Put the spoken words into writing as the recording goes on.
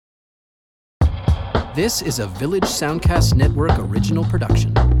This is a Village Soundcast Network original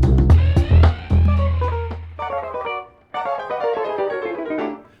production.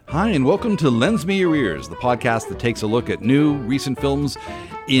 Hi, and welcome to Lends Me Your Ears, the podcast that takes a look at new, recent films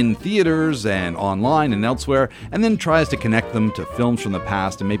in theaters and online and elsewhere, and then tries to connect them to films from the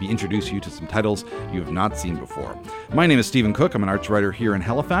past and maybe introduce you to some titles you have not seen before. My name is Stephen Cook. I'm an arts writer here in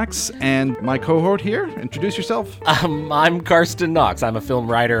Halifax, and my cohort here, introduce yourself. I'm Karsten Knox. I'm a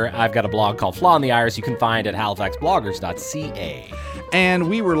film writer. I've got a blog called Flaw in the Iris you can find at halifaxbloggers.ca. And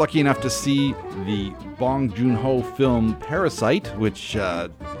we were lucky enough to see the Bong Joon-ho film Parasite, which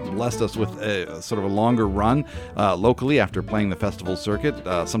blessed us with a sort of a longer run locally after playing the festival circuit.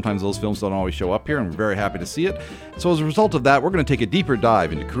 Sometimes those films don't always show up here, and we're very happy to see it. So as a result of that, we're going to take a deeper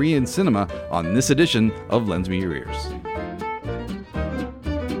dive into Korean cinema on this edition of Lends Me Your Ears.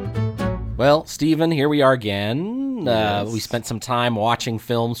 Well, Stephen, here we are again. We spent some time watching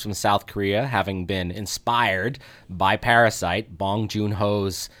films from South Korea, having been inspired by Parasite, Bong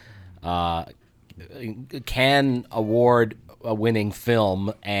Joon-ho's Cannes Award-winning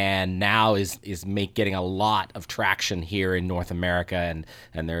film, and now is getting a lot of traction here in North America,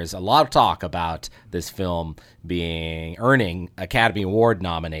 and there's a lot of talk about this film earning Academy Award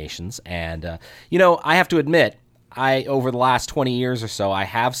nominations. And I have to admit, over the last 20 years or so, I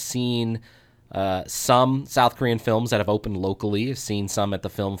have seen some South Korean films that have opened locally. I've seen some at the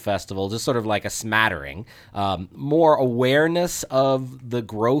film festival, just sort of like a smattering. More awareness of the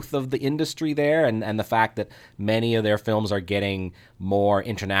growth of the industry there and the fact that many of their films are getting more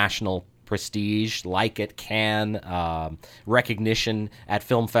international prestige, like at Cannes, recognition at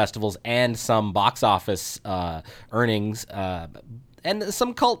film festivals, and some box office earnings, and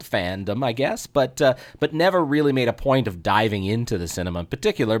some cult fandom, I guess, but never really made a point of diving into the cinema in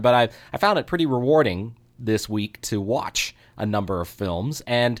particular. But I found it pretty rewarding this week to watch a number of films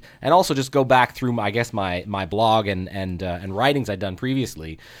and also just go back through, I guess, my blog and writings I'd done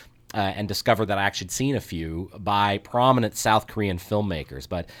previously, and discover that I actually had seen a few by prominent South Korean filmmakers.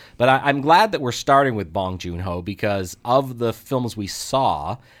 But I'm glad that we're starting with Bong Joon-ho, because of the films we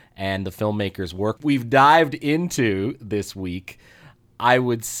saw and the filmmakers' work we've dived into this week, I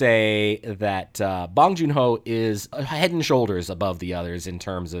would say that Bong Joon-ho is head and shoulders above the others in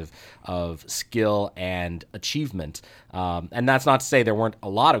terms of skill and achievement. And that's not to say there weren't a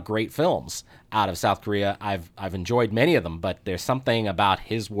lot of great films out of South Korea. I've enjoyed many of them, but there's something about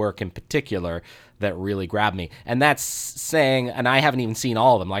his work in particular that really grabbed me. And that's saying, and I haven't even seen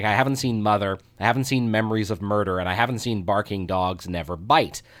all of them. Like, I haven't seen Mother, I haven't seen Memories of Murder, and I haven't seen Barking Dogs Never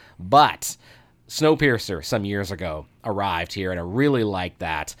Bite. But Snowpiercer some years ago arrived here, and I really liked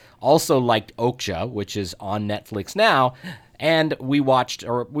that. Also liked Okja, which is on Netflix now, and I watched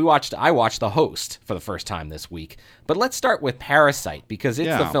The Host for the first time this week. But let's start with Parasite, because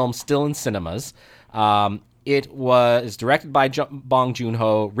it's the film still in cinemas. It was directed by Bong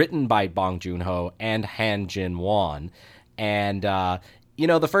Joon-ho, written by Bong Joon-ho, and Han Jin-won. And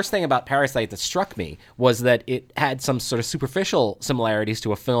the first thing about Parasite that struck me was that it had some sort of superficial similarities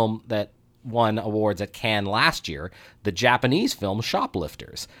to a film that won awards at Cannes last year, the Japanese film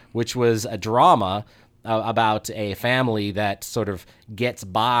Shoplifters, which was a drama about a family that sort of gets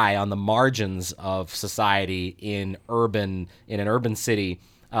by on the margins of society in an urban city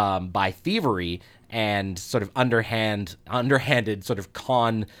by thievery and sort of underhanded sort of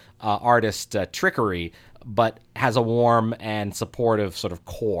con artist trickery, but has a warm and supportive sort of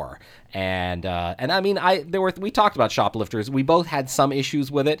core. And I mean, we talked about Shoplifters. We both had some issues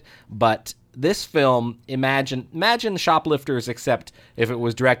with it, but this film, imagine Shoplifters, except if it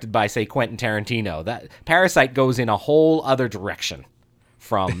was directed by, say, Quentin Tarantino. That Parasite goes in a whole other direction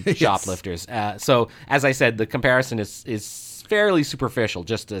from Yes. Shoplifters. So, as I said, the comparison is fairly superficial,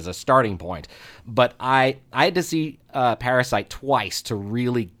 just as a starting point. But I had to see Parasite twice to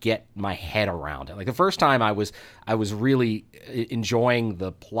really get my head around it. Like, the first time I was really enjoying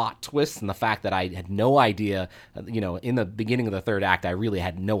the plot twists and the fact that I had no idea, in the beginning of the third act, I really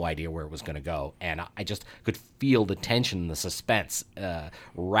had no idea where it was going to go. And I just could feel the tension and the suspense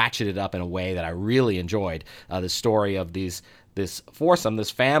ratcheted up in a way that I really enjoyed. The story of this foursome, this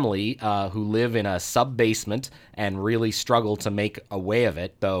family who live in a sub-basement and really struggle to make a way of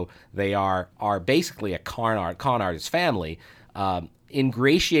it, though they are basically a con artist family,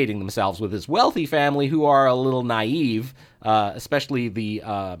 ingratiating themselves with this wealthy family who are a little naive, especially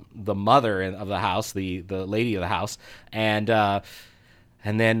the mother of the house, the lady of the house, and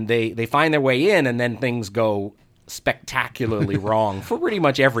then they find their way in, and then things go spectacularly wrong for pretty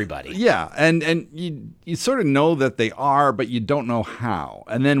much everybody. Yeah, and you sort of know that they are, but you don't know how.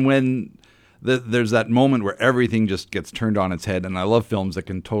 And then when there's that moment where everything just gets turned on its head, and I love films that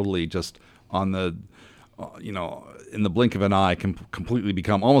can totally just on the, in the blink of an eye, can completely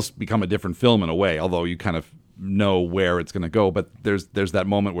become a different film in a way. Although you kind of know where it's going to go, but there's that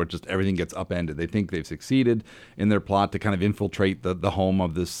moment where just everything gets upended. They think they've succeeded in their plot to kind of infiltrate the home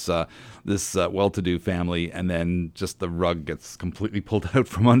of this well-to-do family, and then just the rug gets completely pulled out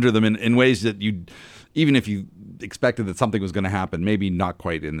from under them in ways that even if you expected that something was going to happen, maybe not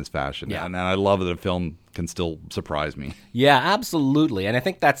quite in this fashion. Yeah. And I love that a film can still surprise me. Yeah, absolutely. And I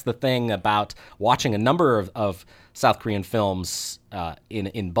think that's the thing about watching a number of South Korean films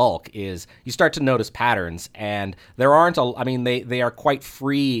in bulk is you start to notice patterns, and there aren't they are quite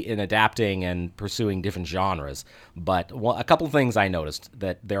free in adapting and pursuing different genres. But a couple of things I noticed,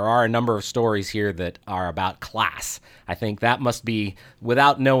 that there are a number of stories here that are about class. I think that must be,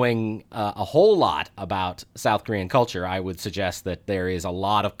 without knowing a whole lot about South Korean culture, I would suggest that there is a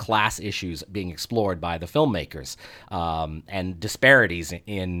lot of class issues being explored by the filmmakers, and disparities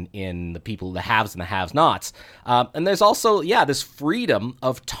in the people, the haves and the have-nots. And there's also, this freedom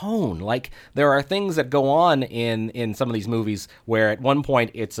of tone. Like, there are things that go on in some of these movies where at one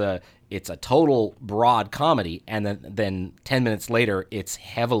point it's a total broad comedy, and then 10 minutes later it's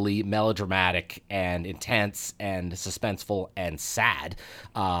heavily melodramatic and intense and suspenseful and sad,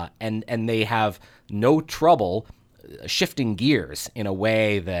 and they have no trouble shifting gears in a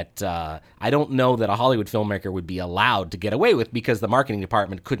way that I don't know that a Hollywood filmmaker would be allowed to get away with, because the marketing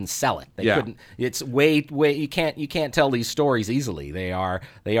department couldn't sell it. They couldn't. It's way you can't tell these stories easily. They are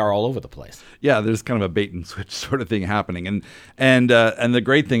all over the place. Yeah, there's kind of a bait and switch sort of thing happening, and the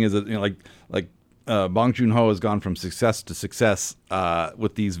great thing is that Bong Joon-ho has gone from success to success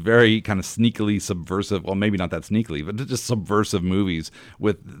with these very kind of sneakily subversive, well, maybe not that sneakily, but just subversive movies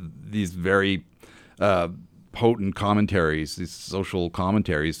with these very potent commentaries, these social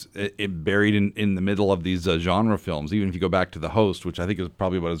commentaries, buried in the middle of these genre films. Even if you go back to The Host, which I think is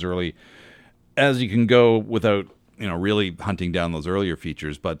probably about as early as you can go without really hunting down those earlier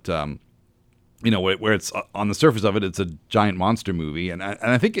features, but where it's on the surface of it, it's a giant monster movie, and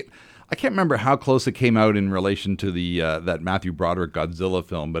I think I can't remember how close it came out in relation to the that Matthew Broderick Godzilla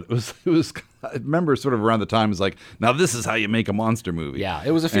film, but it was. I remember sort of around the time, it's like, now this is how you make a monster movie. Yeah, it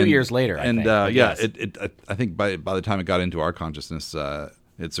was a few years later. I think. I think by the time it got into our consciousness,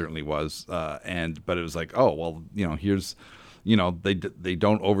 it certainly was. But it was like, oh well, here's, they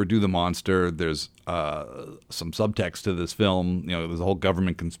don't overdo the monster. There's some subtext to this film. There's a whole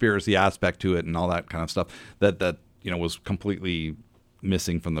government conspiracy aspect to it and all that kind of stuff that was completely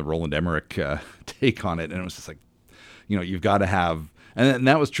missing from the Roland Emmerich take on it. And it was just like, you've got to have. And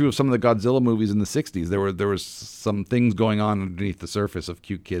that was true of some of the Godzilla movies in the 60s. There was some things going on underneath the surface of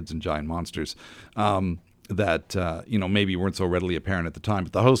cute kids and giant monsters that maybe weren't so readily apparent at the time.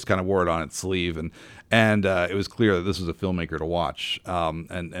 But The Host kind of wore it on its sleeve, and it was clear that this was a filmmaker to watch.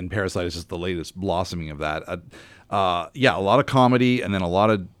 And Parasite is just the latest blossoming of that. A lot of comedy and then a lot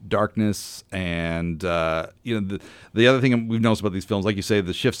of darkness, and the other thing we've noticed about these films, like you say,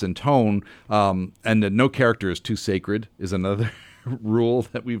 the shifts in tone, and that no character is too sacred is another rule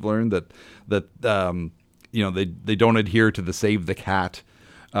that we've learned, that they don't adhere to the save the cat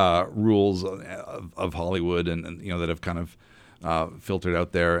rules of Hollywood, and that have kind of filtered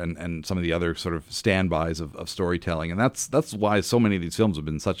out there, and some of the other sort of standbys of storytelling, and that's why so many of these films have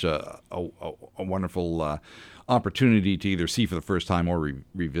been such a wonderful opportunity to either see for the first time or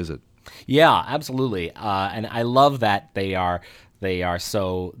revisit. Yeah, absolutely, and I love that they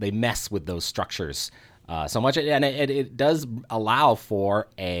mess with those structures so much, and it does allow for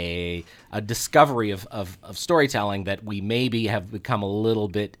a discovery of storytelling that we maybe have become a little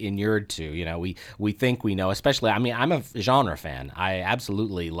bit inured to. We think we know, especially, I'm a genre fan. I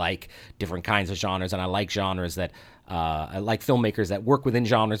absolutely like different kinds of genres, and I like genres that I like filmmakers that work within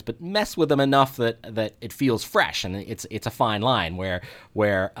genres but mess with them enough that it feels fresh, and it's a fine line where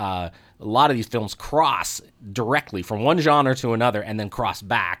a lot of these films cross directly from one genre to another and then cross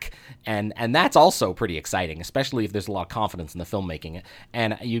back, and that's also pretty exciting, especially if there's a lot of confidence in the filmmaking.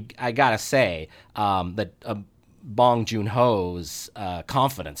 And I gotta say that Bong Joon-ho's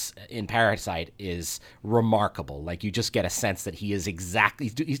confidence in Parasite is remarkable. Like, you just get a sense that he's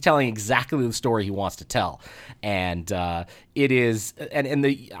telling exactly the story he wants to tell, and it is.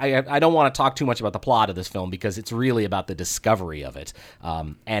 I don't want to talk too much about the plot of this film, because it's really about the discovery of it,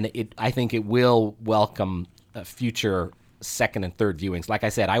 and I think it will welcome future second and third viewings. Like I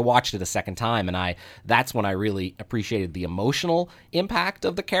said, I watched it a second time, and that's when I really appreciated the emotional impact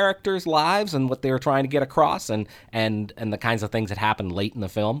of the characters' lives and what they were trying to get across, and the kinds of things that happened late in the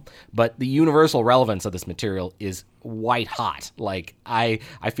film. But the universal relevance of this material is white hot. Like, I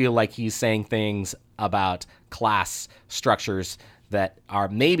feel like he's saying things about class structures that are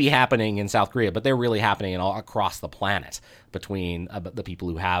maybe happening in South Korea, but they're really happening all across the planet between the people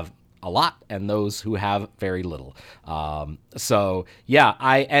who have a lot and those who have very little. So yeah,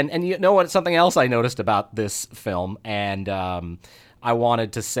 and you know what? Something else I noticed about this film, and I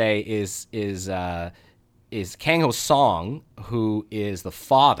wanted to say is Kang Ho Song, who is the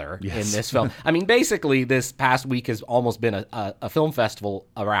father in this film. I mean, basically, this past week has almost been a film festival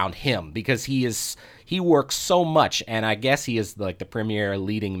around him because he works so much, and I guess he is like the premier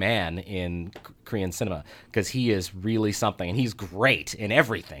leading man in Korean cinema because he is really something, and he's great in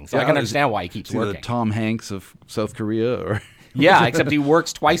everything. So I can understand why he keeps working. The Tom Hanks of South Korea, or yeah, except he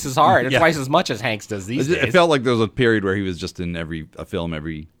works twice as hard or twice as much as Hanks does these days. It felt like there was a period where he was just in a film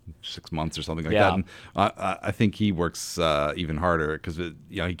every 6 months or something like that. And I think he works even harder because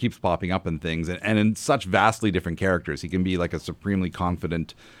he keeps popping up in things and in such vastly different characters. He can be like a supremely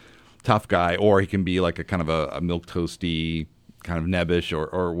confident, tough guy, or he can be like a kind of a milquetoasty, kind of nebbish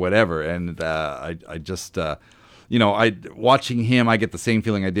or whatever. And I just watching him, I get the same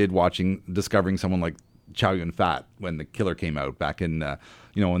feeling I did discovering someone like Chow Yun-fat when The Killer came out back in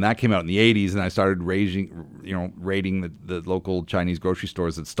when that came out in the 80s, and I started raiding the local Chinese grocery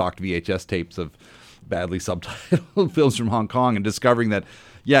stores that stocked VHS tapes of badly subtitled films from Hong Kong, and discovering that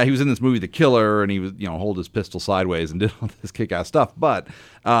he was in this movie The Killer, and he was hold his pistol sideways and did all this kick-ass stuff, but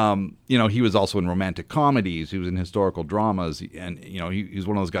he was also in romantic comedies, he was in historical dramas, and he's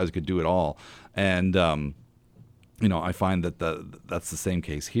one of those guys who could do it all. And I find that that's the same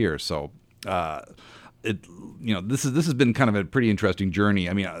case here. So this has been kind of a pretty interesting journey.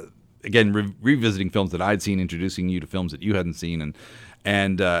 I mean, again, revisiting films that I'd seen, introducing you to films that you hadn't seen,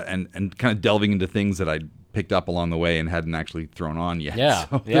 and kind of delving into things that I'd picked up along the way and hadn't actually thrown on yet.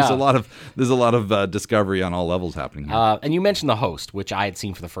 There's a lot of discovery on all levels happening here. And you mentioned The Host, which I had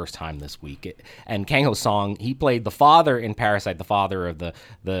seen for the first time this week. And Kang Ho Song, he played the father in Parasite, the father of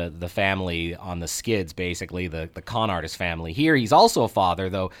the family on the skids, basically the con artist family. Here, he's also a father,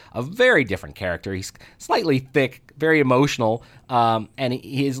 though a very different character. He's slightly thick, very emotional, and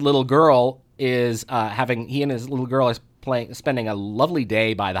his little girl is he and his little girl is spending a lovely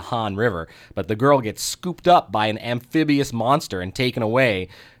day by the Han River, but the girl gets scooped up by an amphibious monster and taken away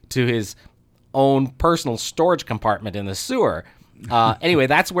to his own personal storage compartment in the sewer. Anyway,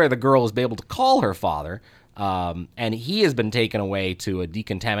 that's where the girl is able to call her father, and he has been taken away to a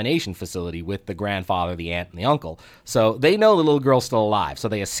decontamination facility with the grandfather, the aunt, and the uncle. So they know the little girl's still alive, so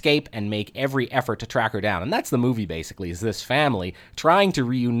they escape and make every effort to track her down. And that's the movie, basically, is this family trying to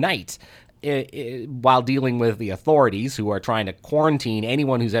reunite while dealing with the authorities who are trying to quarantine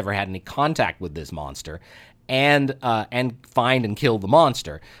anyone who's ever had any contact with this monster, and find and kill the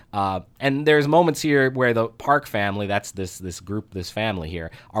monster. And there's moments here where the Park family, that's this group, this family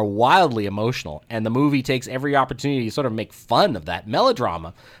here, are wildly emotional, and the movie takes every opportunity to sort of make fun of that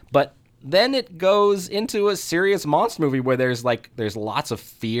melodrama, but then it goes into a serious monster movie where there's lots of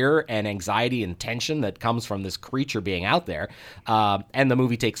fear and anxiety and tension that comes from this creature being out there. And the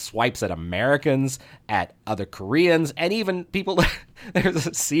movie takes swipes at Americans, at other Koreans, and even people. There's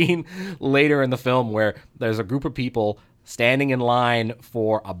a scene later in the film where there's a group of people standing in line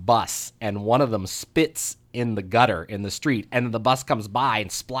for a bus, and one of them spits in the gutter in the street, and the bus comes by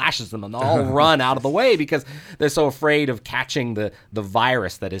and splashes them, and they all run out of the way because they're so afraid of catching the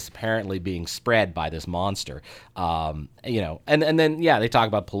virus that is apparently being spread by this monster. And then they talk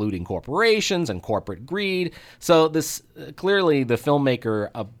about polluting corporations and corporate greed. So this clearly the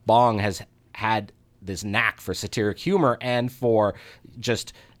filmmaker Bong has had this knack for satiric humor and for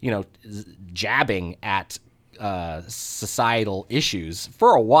just jabbing at societal issues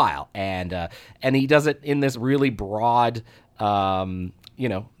for a while, and he does it in this really broad,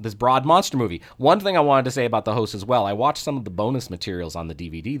 this broad monster movie. One thing I wanted to say about The Host as well, I watched some of the bonus materials on the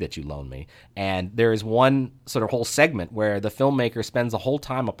DVD that you loaned me, and there is one sort of whole segment where the filmmaker spends the whole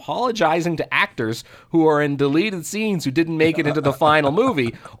time apologizing to actors who are in deleted scenes who didn't make it into the final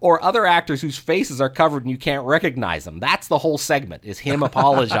movie, or other actors whose faces are covered and you can't recognize them. That's the whole segment, is him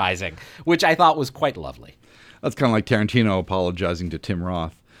apologizing, which I thought was quite lovely. That's kind of like Tarantino apologizing to Tim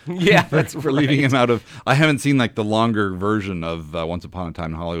Roth. Yeah, that's for leaving him out of. I haven't seen the longer version of Once Upon a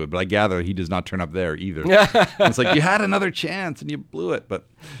Time in Hollywood, but I gather he does not turn up there either. It's like, you had another chance and you blew it. But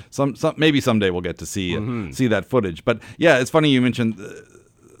maybe someday we'll get to see that footage. But yeah, it's funny you mentioned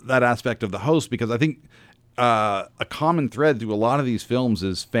that aspect of The Host, because I think a common thread through a lot of these films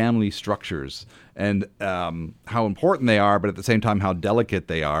is family structures and how important they are, but at the same time how delicate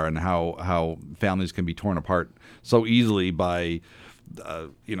they are, and how families can be torn apart so easily by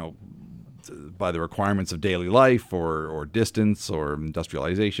by the requirements of daily life or distance or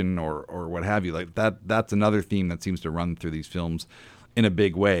industrialization or what have you. Like that's another theme that seems to run through these films in a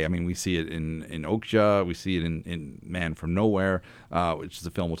big way. I mean, we see it in Okja, we see it in Man from Nowhere, which is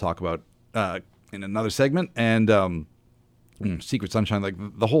a film we'll talk about in another segment, and Secret Sunshine, like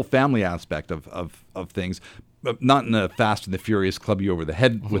the whole family aspect of things, but not in a Fast and the Furious club you over the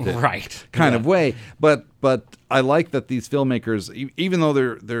head with it right. kind of way. But I like that these filmmakers, even though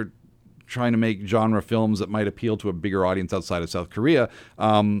they're trying to make genre films that might appeal to a bigger audience outside of South Korea,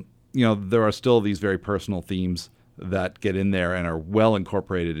 there are still these very personal themes that get in there and are well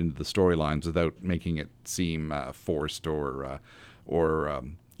incorporated into the storylines without making it seem forced or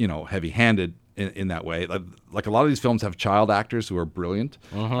heavy-handed in that way. Like a lot of these films have child actors who are brilliant,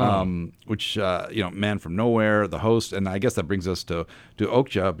 which Man from Nowhere, The Host, and I guess that brings us to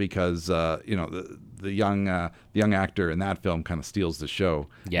Okja because the young actor in that film kind of steals the show.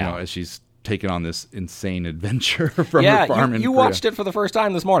 Yeah. As she's taken on this insane adventure from her farm in you Korea. Watched it for the first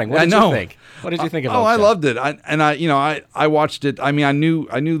time this morning. What did you think? What did you think of it? I loved it. I watched it. I mean, I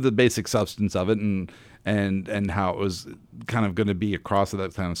knew the basic substance of it and how it was kind of going to be across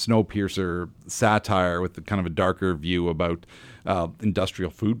that kind of Snowpiercer satire with the kind of a darker view about industrial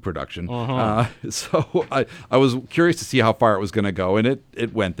food production. So I was curious to see how far it was going to go, and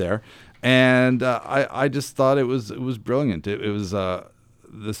it went there. And I just thought it was brilliant. It was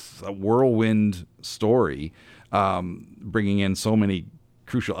this whirlwind story, bringing in so many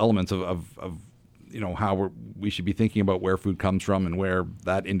crucial elements of how we should be thinking about where food comes from and where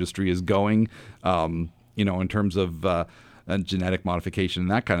that industry is going, in terms of genetic modification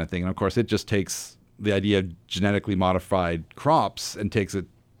and that kind of thing. And of course, it just takes the idea of genetically modified crops and takes it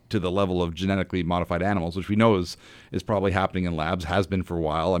to the level of genetically modified animals, which we know is probably happening in labs, has been for a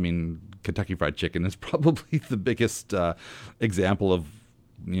while. I mean, Kentucky Fried Chicken is probably the biggest example of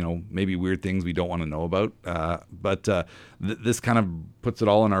maybe weird things we don't want to know about. But this kind of puts it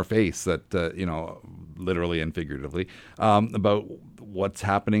all in our face that, literally and figuratively, about what's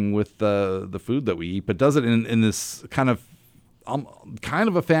happening with the food that we eat, but does it in this kind of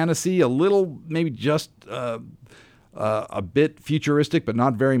a fantasy, a little, maybe just a bit futuristic, but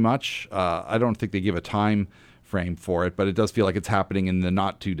not very much. I don't think they give a time frame for it, but it does feel like it's happening in the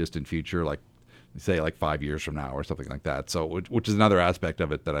not too distant future, like say like 5 years from now or something like that. So, which is another aspect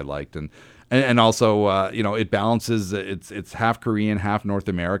of it that I liked, and also it balances. It's half Korean, half North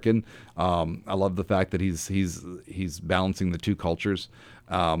American. I love the fact that he's balancing the two cultures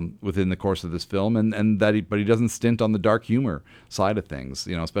within the course of this film, but he doesn't stint on the dark humor side of things.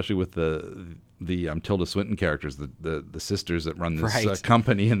 Especially with the Tilda Swinton characters, the sisters that run this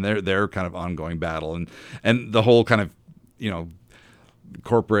company, and their kind of ongoing battle, and the whole kind of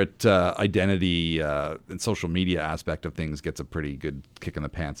corporate identity and social media aspect of things gets a pretty good kick in the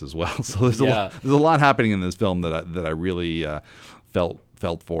pants as well. So there's a lot happening in this film that I really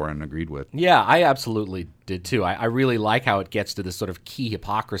felt for and agreed with. Yeah, I absolutely did too. I really like how it gets to this sort of key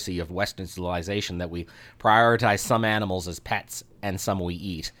hypocrisy of Western civilization, that we prioritize some animals as pets and some we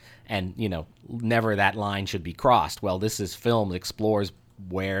eat, and never that line should be crossed. Well, this film explores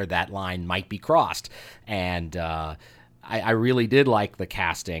where that line might be crossed, and I really did like the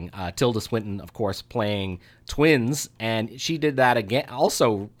casting. Tilda Swinton, of course, playing twins, and she did that again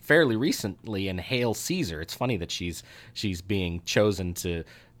also fairly recently in Hail Caesar. It's funny that she's being chosen to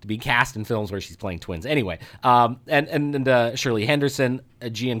be cast in films where she's playing twins. Anyway, and Shirley Henderson,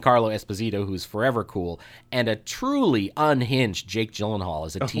 Giancarlo Esposito, who's forever cool, and a truly unhinged Jake Gyllenhaal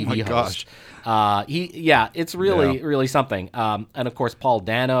as a TV host. It's really something. And of course, Paul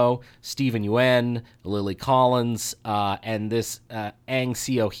Dano, Stephen Yuen, Lily Collins, and this Ang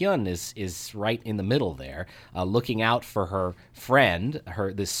Seo-hyun is right in the middle there, looking out for her friend,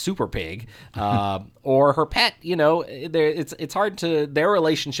 this super pig, or her pet. It's hard to. Their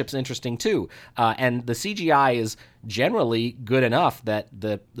relationship's interesting too, and the CGI is generally good enough that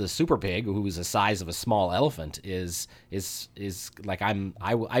the super pig, who is the size of a small elephant, is like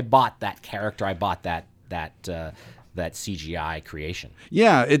I bought that character. I bought that CGI creation.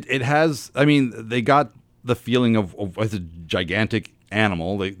 Yeah, it has. I mean, they got the feeling of as a gigantic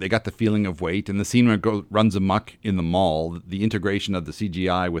animal. They got the feeling of weight, and the scene where it runs amok in the mall. The integration of the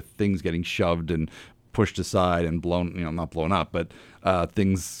CGI with things getting shoved and pushed aside and blown, not blown up, but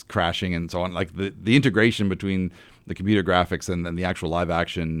things crashing and so on. Like the integration between the computer graphics and the actual live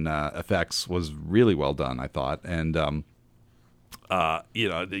action effects was really well done, I thought. And I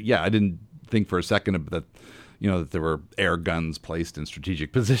didn't think for a second that that there were air guns placed in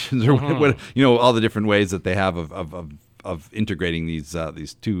strategic positions or what, all the different ways that they have of integrating these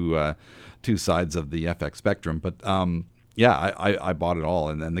two sides of the FX spectrum. But Yeah, I bought it all,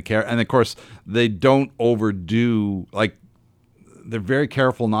 and then and of course they don't overdo, like, they're very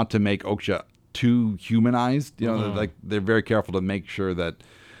careful not to make Oksha too humanized. You know, they're very careful to make sure that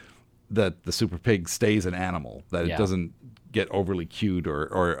the Super Pig stays an animal, that it doesn't get overly cute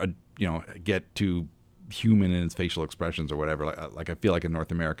or get too human in its facial expressions or whatever. Like I feel like a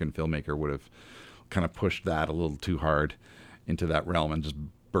North American filmmaker would have kind of pushed that a little too hard into that realm and just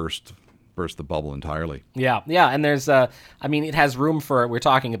burst the bubble entirely. Yeah, and there's it has room for, we're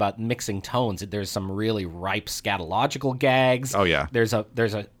talking about mixing tones. There's some really ripe scatological gags. Oh yeah. There's a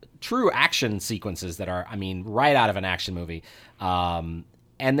true action sequences that are, right out of an action movie. And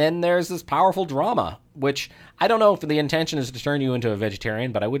then there's this powerful drama, which I don't know if the intention is to turn you into a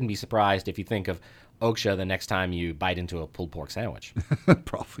vegetarian, but I wouldn't be surprised if you think of Oksha the next time you bite into a pulled pork sandwich.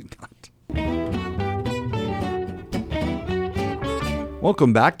 Probably not.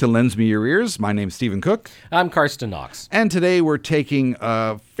 Welcome back to Lends Me Your Ears. My name's Stephen Cook. I'm Karsten Knox. And today we're taking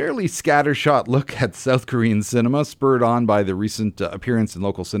a fairly scattershot look at South Korean cinema, spurred on by the recent appearance in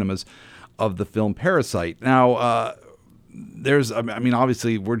local cinemas of the film Parasite. Now,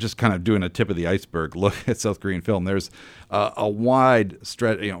 obviously, we're just kind of doing a tip of the iceberg look at South Korean film. There's a wide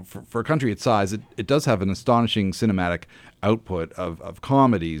stretch, for a country its size, it does have an astonishing cinematic output of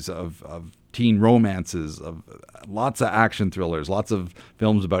comedies, of teen romances, of lots of action thrillers, lots of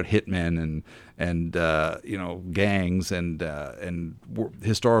films about hitmen and gangs and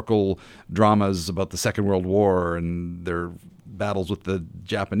historical dramas about the Second World War and their battles with the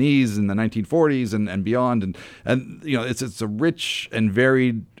Japanese in the 1940s and beyond, and it's a rich and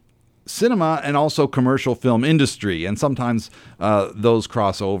varied cinema and also commercial film industry, and sometimes those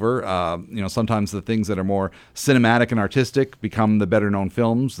cross over. Sometimes the things that are more cinematic and artistic become the better known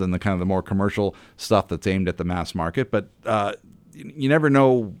films than the kind of the more commercial stuff that's aimed at the mass market. But you never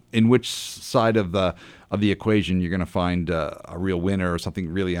know in which side of the equation you're going to find a real winner or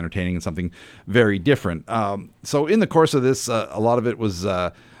something really entertaining and something very different. So in the course of this, a lot of it was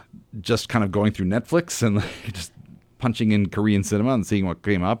just kind of going through Netflix and just punching in Korean cinema and seeing what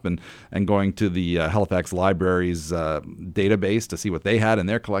came up, and going to the Halifax Library's database to see what they had in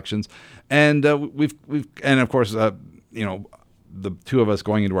their collections. And and of course, the two of us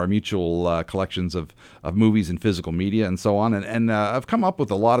going into our mutual collections of movies and physical media and so on. And I've come up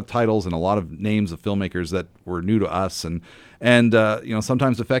with a lot of titles and a lot of names of filmmakers that were new to us and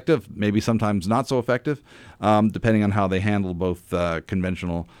sometimes effective, maybe sometimes not so effective, depending on how they handle both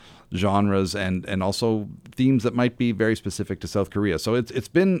conventional genres and also themes that might be very specific to South Korea. So it's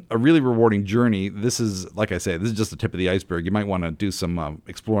been a really rewarding journey. This is, like I say, this is just the tip of the iceberg. You might want to do some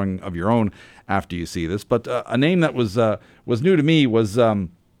exploring of your own after you see this. But a name that was new to me was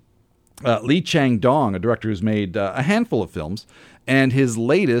Lee Chang-dong, a director who's made a handful of films, and his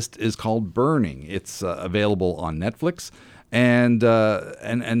latest is called Burning. It's available on Netflix. And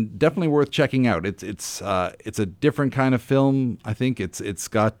definitely worth checking out. It's a different kind of film. I think it's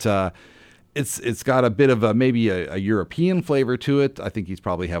got a bit of maybe a European flavor to it. I think he's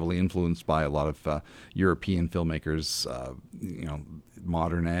probably heavily influenced by a lot of European filmmakers,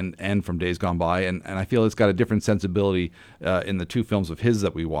 modern and from days gone by. And I feel it's got a different sensibility in the two films of his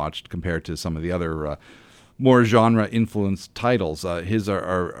that we watched compared to some of the other more genre-influenced titles. His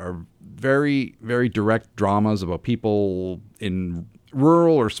are very, very direct dramas about people in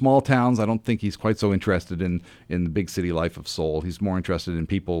rural or small towns. I don't think he's quite so interested in the big city life of Seoul. He's more interested in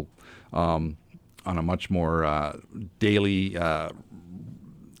people on a much more daily,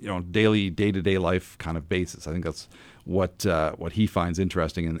 day-to-day life kind of basis. I think that's what he finds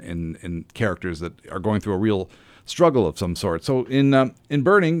interesting in characters that are going through a real struggle of some sort. So in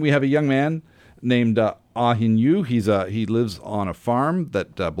Burning, we have a young man named Ah Hin-yu. He lives on a farm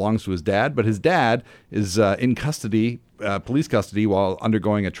that belongs to his dad, but his dad is in custody, police custody, while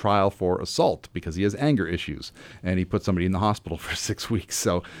undergoing a trial for assault because he has anger issues, and he put somebody in the hospital for 6 weeks.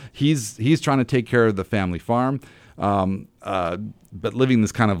 So he's trying to take care of the family farm, but living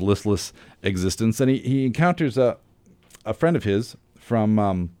this kind of listless existence. And he encounters a friend of his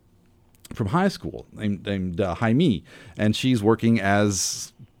from high school named Haimi, and she's working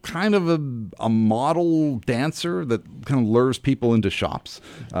as kind of a model dancer that kind of lures people into shops.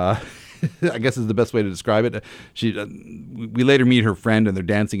 I guess is the best way to describe it. We later meet her friend, and they're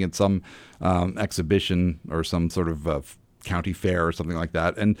dancing at some exhibition or some sort of county fair or something like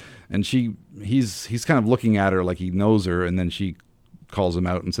that. And he's kind of looking at her like he knows her, and then she calls him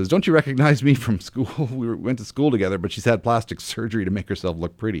out and says, "Don't you recognize me from school? We went to school together," but she's had plastic surgery to make herself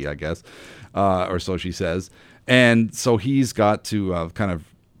look pretty, I guess, or so she says. And so he's got to kind of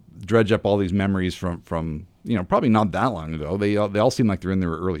dredge up all these memories from probably not that long ago. They all seem like they're in their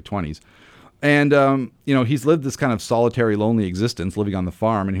early 20s. And, he's lived this kind of solitary, lonely existence living on the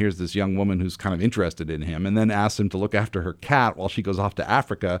farm. And here's this young woman who's kind of interested in him and then asks him to look after her cat while she goes off to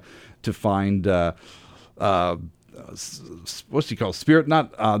Africa to find, what's she called? Spirit,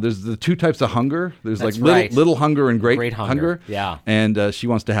 there's the two types of hunger. There's That's like right. little hunger and great hunger. Yeah. And she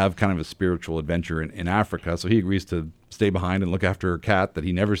wants to have kind of a spiritual adventure in Africa. So he agrees to stay behind and look after her cat that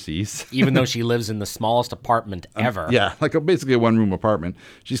he never sees. Even though she lives in the smallest apartment ever. Yeah, like basically a one-room apartment.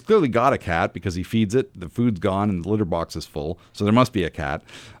 She's clearly got a cat because he feeds it. The food's gone and the litter box is full. So there must be a cat.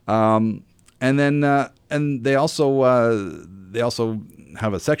 And they also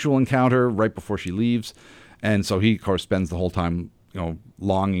have a sexual encounter right before she leaves. And so he, of course, spends the whole time,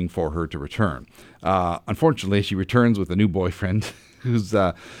 longing for her to return. Unfortunately, she returns with a new boyfriend who's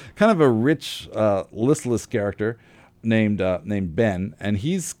kind of a rich, listless character named Ben, and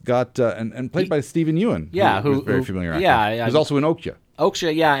he's got and played by Stephen Ewan. Yeah, who's a very familiar actor. Yeah, he's also in Okja.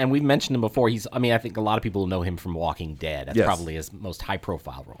 Okja, yeah, and we've mentioned him before. I think a lot of people know him from Walking Dead. That's Yes. probably his most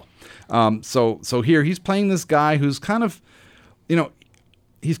high-profile role. So here he's playing this guy who's kind of,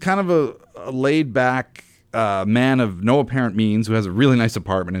 he's kind of a laid-back man of no apparent means who has a really nice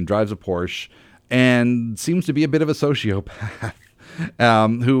apartment and drives a Porsche and seems to be a bit of a sociopath.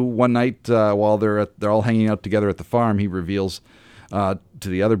 Who one night while they're all hanging out together at the farm, he reveals to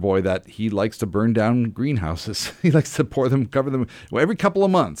the other boy that he likes to burn down greenhouses. He likes to cover them every couple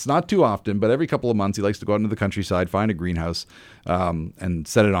of months, not too often, but every couple of months he likes to go out into the countryside, find a greenhouse, and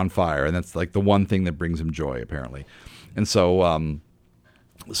set it on fire. And that's like the one thing that brings him joy, apparently. And so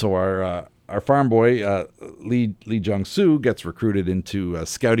our farm boy Lee Jung-soo gets recruited into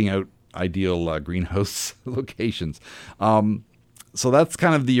scouting out ideal greenhouse locations. So that's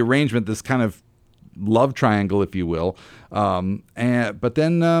kind of the arrangement, this kind of love triangle, if you will. But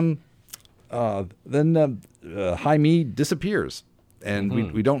then Jaime disappears,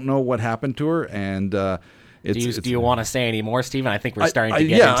 and we don't know what happened to her. And do you want to say any more, Stephen? I think we're starting to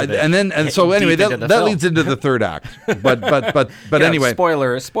get into the, so anyway, that film. leads into the third act. But anyway,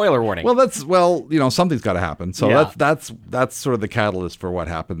 spoiler warning. Well, something's got to happen. So Yeah. that's sort of the catalyst for what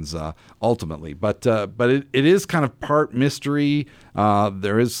happens ultimately. But it is kind of part mystery.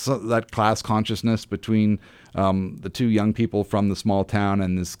 There is that class consciousness between the two young people from the small town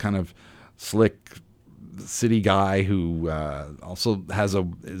and this kind of slick city guy who also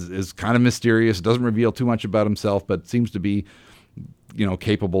is kind of mysterious, doesn't reveal too much about himself, but seems to be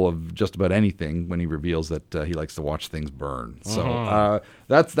capable of just about anything when he reveals that he likes to watch things burn. So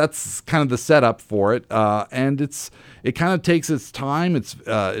that's kind of the setup for it, and it kind of takes its time. It's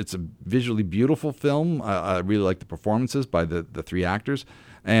a visually beautiful film. I really like the performances by the three actors.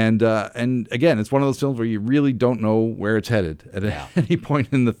 And again, it's one of those films where you really don't know where it's headed at any point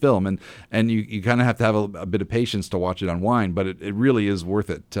in the film, and you kind of have to have a bit of patience to watch it unwind. But it really is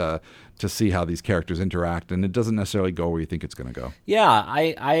worth it to see how these characters interact, and it doesn't necessarily go where you think it's going to go. Yeah,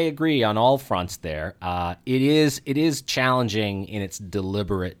 I agree on all fronts there. It is challenging in its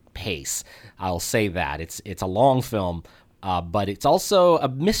deliberate pace. I'll say that it's a long film. But it's also a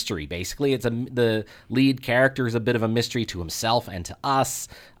mystery, basically. The lead character is a bit of a mystery to himself and to us,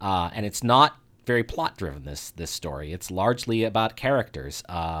 and it's not very plot-driven, this story. It's largely about characters.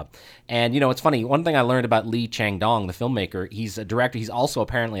 And, it's funny, one thing I learned about Lee Chang-dong, the filmmaker, he's a director, he's also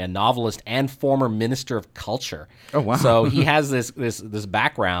apparently a novelist and former Minister of Culture. Oh, wow. So he has this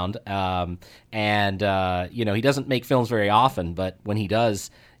background, and he doesn't make films very often, but when he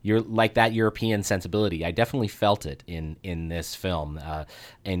does, you're like that European sensibility. I definitely felt it in this film,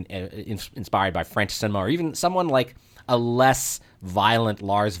 inspired by French cinema, or even someone like a less violent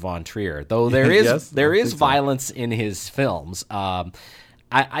Lars von Trier. Though there is violence in his films.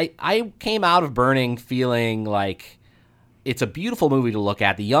 I came out of Burning feeling like it's a beautiful movie to look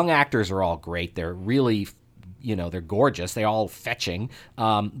at. The young actors are all great. They're really they're gorgeous. They're all fetching.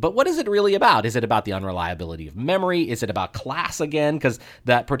 But what is it really about? Is it about the unreliability of memory? Is it about class again? Because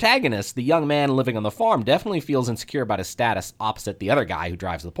that protagonist, the young man living on the farm, definitely feels insecure about his status opposite the other guy who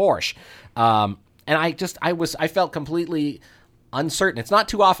drives the Porsche. And I felt completely uncertain. It's not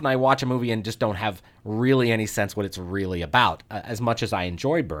too often I watch a movie and just don't have really any sense what it's really about, as much as I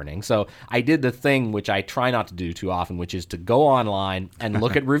enjoy Burning. So I did the thing which I try not to do too often, which is to go online and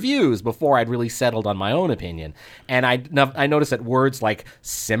look at reviews before I'd really settled on my own opinion. And I noticed that words like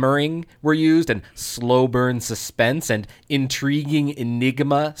simmering were used, and slow burn suspense, and intriguing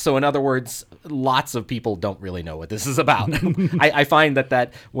enigma. So in other words, lots of people don't really know what this is about. I find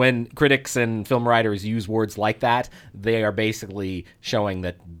that when critics and film writers use words like that, they are basically showing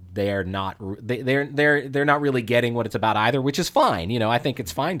that they're not really getting what it's about either, which is fine. I think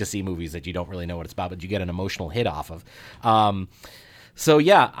it's fine to see movies that you don't really know what it's about, but you get an emotional hit off of. So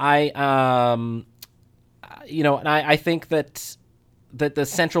yeah, and I think that the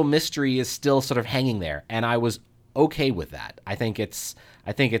central mystery is still sort of hanging there, and I was okay with that. I think it's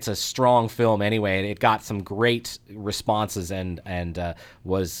a strong film anyway. It got some great responses and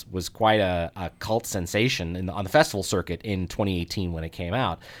was quite a cult sensation on the festival circuit in 2018 when it came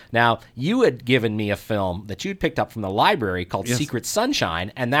out. Now, you had given me a film that you'd picked up from the library called Secret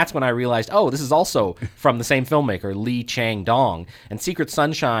Sunshine, and that's when I realized, oh, this is also from the same filmmaker, Lee Chang-dong. And Secret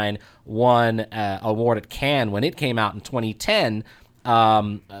Sunshine won an award at Cannes when it came out in 2010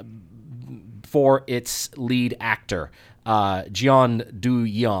 for its lead actor. Jeon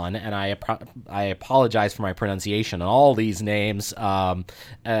Do-yeon, and I apologize for my pronunciation on all these names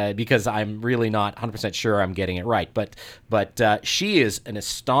because I'm really not 100% sure I'm getting it right. But she is an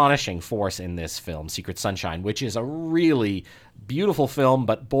astonishing force in this film, Secret Sunshine, which is a really beautiful film,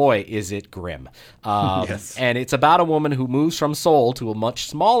 but boy, is it grim. Yes. And it's about a woman who moves from Seoul to a much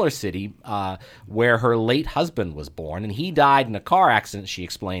smaller city where her late husband was born, and he died in a car accident, she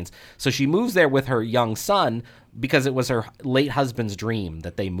explains. So she moves there with her young son because it was her late husband's dream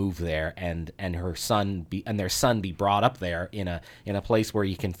that they move there and their son be brought up there in a place where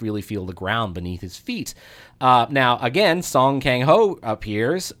you can really feel the ground beneath his feet. Now again, Song Kang-ho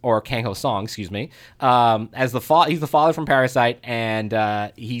appears, or Kang-ho Song, excuse me, as he's the father from Parasite,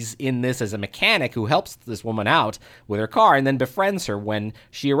 and he's in this as a mechanic who helps this woman out with her car and then befriends her when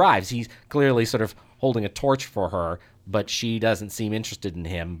she arrives. He's clearly sort of holding a torch for her, but she doesn't seem interested in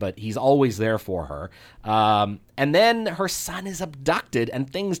him, but he's always there for her. And then her son is abducted, and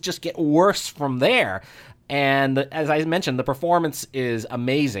things just get worse from there. And as I mentioned, the performance is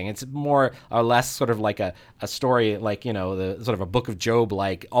amazing. It's more or less sort of like a story, like, the sort of a Book of Job,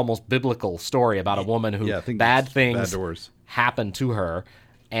 like almost biblical story about a woman who bad things happen to her.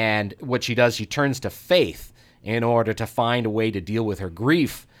 And what she does, she turns to faith in order to find a way to deal with her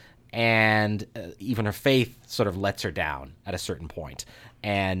grief. And even her faith sort of lets her down at a certain point.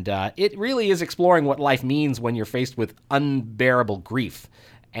 And it really is exploring what life means when you're faced with unbearable grief.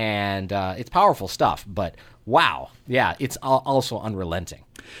 And it's powerful stuff, but wow. Yeah, it's also unrelenting.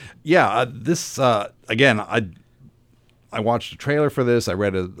 Yeah, this, again, I watched a trailer for this. I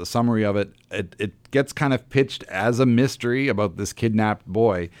read a summary of it. It gets kind of pitched as a mystery about this kidnapped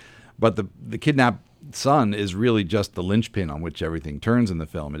boy, but the kidnapped son is really just the linchpin on which everything turns in the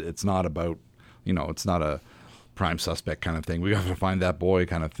film. It's not about, it's not a prime suspect kind of thing. We have to find that boy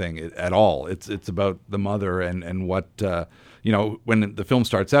kind of thing at all. It's about the mother and what, when the film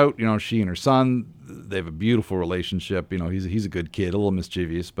starts out, she and her son, they have a beautiful relationship. He's a good kid, a little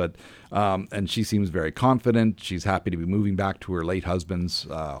mischievous, but, and she seems very confident. She's happy to be moving back to her late husband's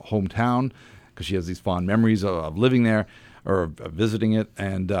hometown because she has these fond memories of living there or of visiting it.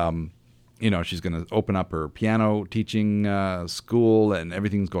 And, she's going to open up her piano teaching school, and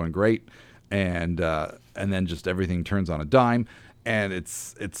everything's going great, and then just everything turns on a dime, and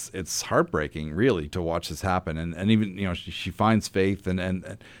it's heartbreaking, really, to watch this happen. And even she finds faith,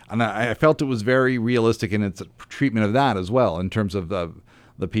 and I felt it was very realistic in its treatment of that as well, in terms of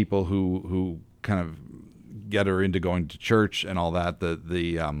the people who kind of get her into going to church and all that.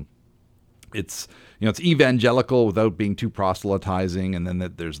 It's evangelical without being too proselytizing, and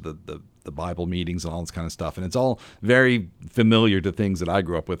then there's the Bible meetings and all this kind of stuff. And it's all very familiar to things that I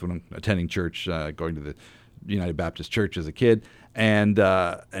grew up with when I'm attending church, going to the United Baptist Church as a kid and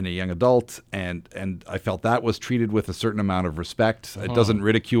a young adult. And I felt that was treated with a certain amount of respect. It doesn't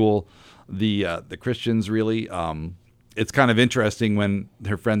ridicule the Christians, really. It's kind of interesting when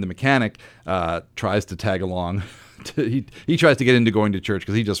her friend, the mechanic, tries to tag along. He tries to get into going to church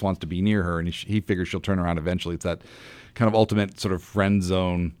because he just wants to be near her, and he figures she'll turn around eventually. It's that kind of ultimate sort of friend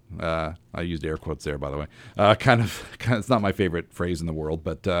zone. I used air quotes there, by the way. Kind of, it's not my favorite phrase in the world,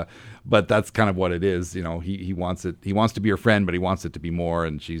 but that's kind of what it is. He wants it. He wants to be her friend, but he wants it to be more,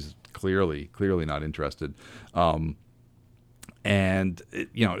 and she's clearly not interested. And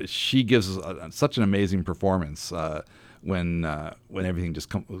she gives such an amazing performance when everything just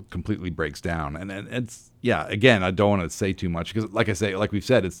completely breaks down. And it's, again, I don't want to say too much because, like we've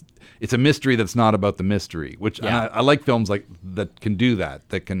said, it's a mystery that's not about the mystery. Which and I like films like that can do that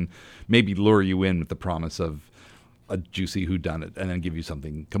can maybe lure you in with the promise of a juicy whodunit and then give you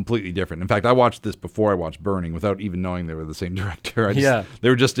something completely different. In fact, I watched this before I watched Burning without even knowing they were the same director. They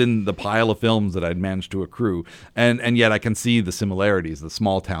were just in the pile of films that I'd managed to accrue, and yet I can see the similarities, the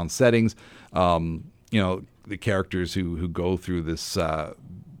small town settings. The characters who go through this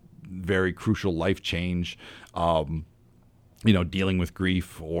very crucial life change, dealing with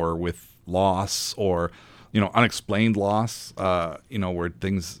grief or with loss or unexplained loss, where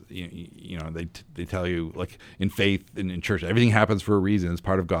things, they tell you, like in faith and in church, everything happens for a reason. It's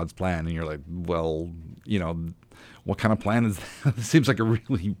part of God's plan. And you're like, well, what kind of plan is that? It seems like a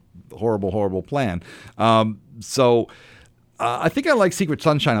really horrible, horrible plan. I think I like Secret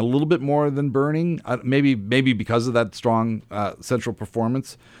Sunshine a little bit more than Burning, maybe because of that strong central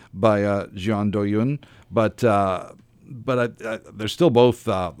performance by Jean Do-yoon. But they're still both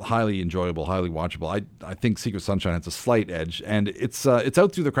highly enjoyable, highly watchable. I think Secret Sunshine has a slight edge, and it's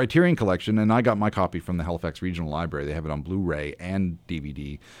out through the Criterion Collection, and I got my copy from the Halifax Regional Library. They have it on Blu-ray and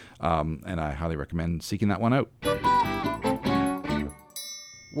DVD, and I highly recommend seeking that one out.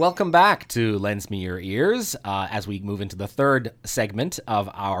 Welcome back to Lends Me Your Ears as we move into the third segment of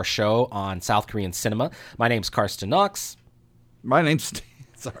our show on South Korean cinema. My name's Karsten Knox. My name's...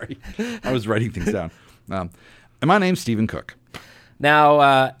 Sorry, I was writing things down. And my name's Stephen Cook.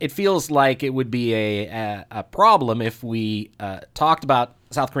 Now, it feels like it would be a problem if we talked about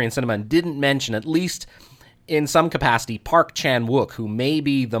South Korean cinema and didn't mention, at least in some capacity, Park Chan-wook, who may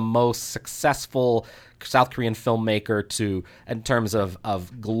be the most successful South Korean filmmaker in terms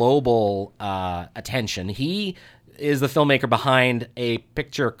of global attention. He is the filmmaker behind a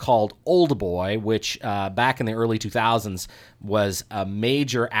picture called Old Boy, which back in the early 2000s was a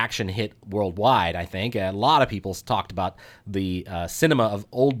major action hit worldwide, I think. A lot of people talked about the cinema of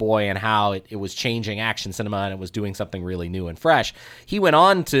Old Boy and how it was changing action cinema and it was doing something really new and fresh. He went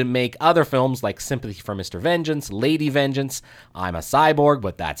on to make other films like Sympathy for Mr. Vengeance, Lady Vengeance, I'm a Cyborg,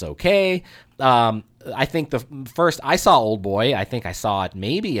 but That's Okay. I think the first I saw Old Boy, I think I saw it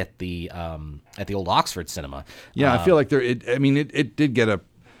maybe at the old Oxford Cinema. Yeah, I feel like it did get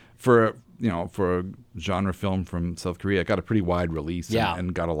for a genre film from South Korea, it got a pretty wide release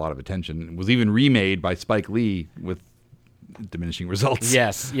and got a lot of attention. It was even remade by Spike Lee with diminishing results.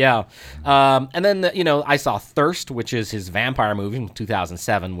 Yes, yeah. And then I saw Thirst, which is his vampire movie from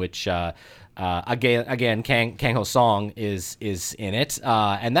 2007, which again Kang Ho Song is in it,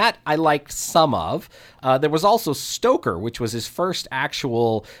 and that I liked some of. There was also Stoker, which was his first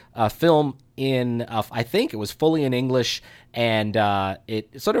actual film in I think it was fully in English, and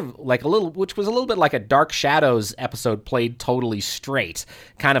it sort of like which was a little bit like a Dark Shadows episode played totally straight,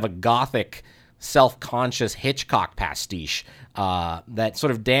 kind of a gothic, self-conscious Hitchcock pastiche that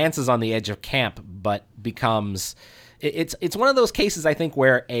sort of dances on the edge of camp, but becomes... It's one of those cases, I think,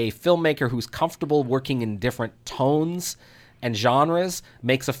 where a filmmaker who's comfortable working in different tones and genres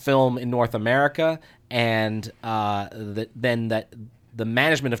makes a film in North America, and then the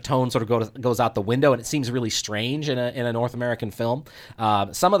management of tone sort of goes out the window, and it seems really strange in a North American film.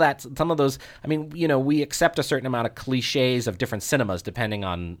 Some of those, I mean, we accept a certain amount of cliches of different cinemas depending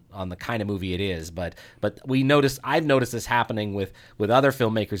on the kind of movie it is. But I've noticed this happening with other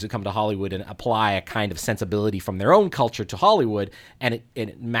filmmakers who come to Hollywood and apply a kind of sensibility from their own culture to Hollywood, and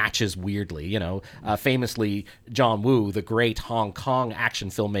it matches weirdly. Famously, John Woo, the great Hong Kong action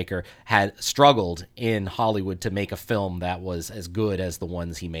filmmaker, had struggled in Hollywood to make a film that was as good as the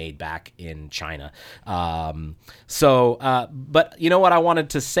ones he made back in China. But what I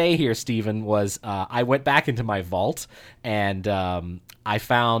wanted to say here, Stephen, was I went back into my vault and I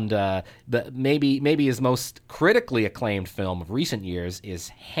found that maybe his most critically acclaimed film of recent years is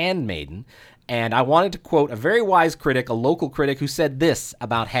Handmaiden. And I wanted to quote a very wise critic, a local critic, who said this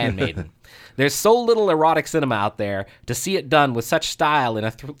about Handmaiden. There's so little erotic cinema out there to see it done with such style in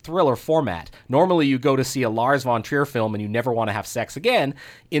a thriller format. Normally you go to see a Lars von Trier film and you never want to have sex again.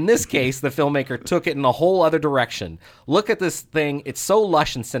 In this case, the filmmaker took it in a whole other direction. Look at this thing. It's so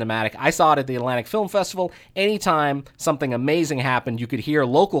lush and cinematic. I saw it at the Atlantic Film Festival. Anytime something amazing happened, you could hear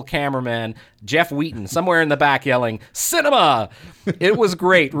local cameraman Jeff Wheaton somewhere in the back yelling, "Cinema!" It was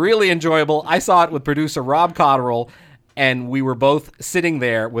great. Really enjoyable. I saw it with producer Rob Cotterill, and we were both sitting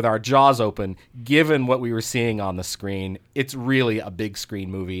there with our jaws open, given what we were seeing on the screen. It's really a big screen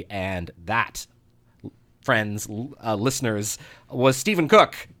movie, and that, friends, listeners, was Stephen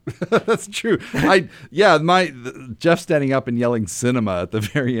Cook. That's true. Jeff standing up and yelling "cinema" at the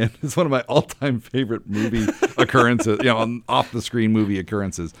very end is one of my all-time favorite movie occurrences. Off-the-screen movie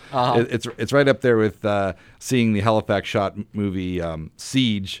occurrences. Uh-huh. It's right up there with seeing the Halifax shot movie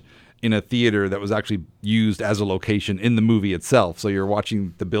Siege in a theater that was actually used as a location in the movie itself. So you're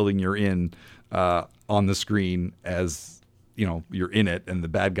watching the building you're in on the screen as you're in it, and the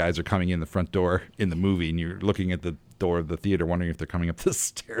bad guys are coming in the front door in the movie, and you're looking at the door of the theater wondering if they're coming up the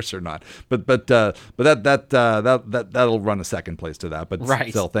stairs or not. But that'll run a second place to that. But right.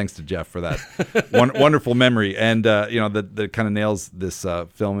 Still, thanks to Jeff for that wonderful memory, and that kind of nails this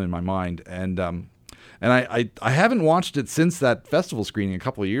film in my mind. And and I haven't watched it since that festival screening a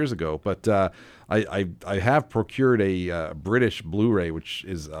couple of years ago, but I have procured a British Blu-ray, which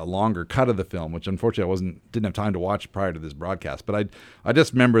is a longer cut of the film, which unfortunately didn't have time to watch prior to this broadcast. But I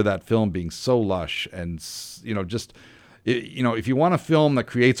just remember that film being so lush, and just. If you want a film that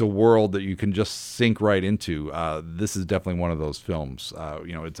creates a world that you can just sink right into, this is definitely one of those films.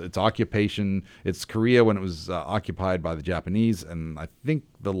 It's occupation. It's Korea when it was occupied by the Japanese, and I think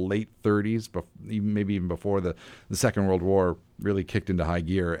the late 30s, maybe even before the Second World War really kicked into high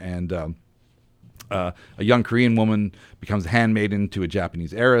gear. And a young Korean woman becomes a handmaiden to a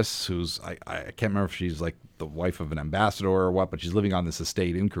Japanese heiress who's, I can't remember if she's like the wife of an ambassador or what, but she's living on this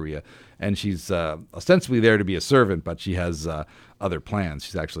estate in Korea. And she's ostensibly there to be a servant, but she has other plans.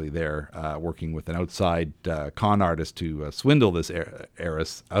 She's actually there working with an outside con artist to swindle this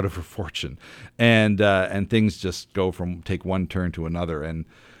heiress out of her fortune. And things just take one turn to another. And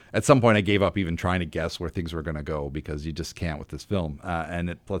at some point, I gave up even trying to guess where things were going to go, plus you just can't with this film.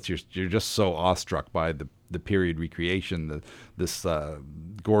 You're just so awestruck by the period recreation, this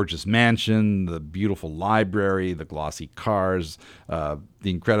gorgeous mansion, the beautiful library, the glossy cars, the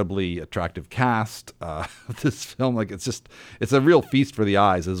incredibly attractive cast. This film, it's a real feast for the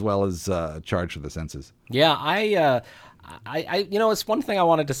eyes as well as a charge for the senses. Yeah, I it's one thing I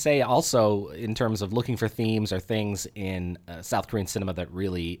wanted to say also in terms of looking for themes or things in South Korean cinema that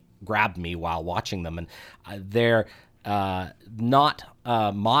really grabbed me while watching them, and they're not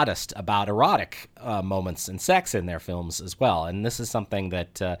modest about erotic moments and sex in their films as well. And this is something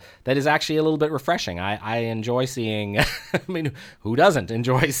that is actually a little bit refreshing. I enjoy seeing, I mean, who doesn't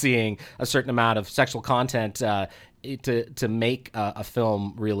enjoy seeing a certain amount of sexual content to make a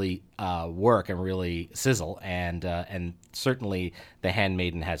film really work and really sizzle, and certainly The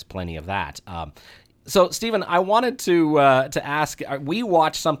Handmaiden has plenty of that. So, Stephen, I wanted to ask. We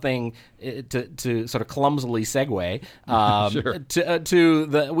watched something to sort of clumsily segue.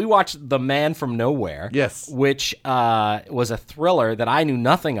 Sure. We watched The Man from Nowhere. Yes, which was a thriller that I knew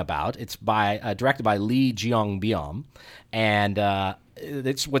nothing about. It's directed by Lee Jeong-byum, and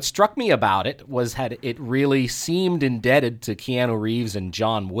what struck me about it was that it really seemed indebted to Keanu Reeves and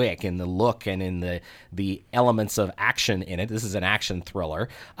John Wick in the look and in the elements of action in it. This is an action thriller.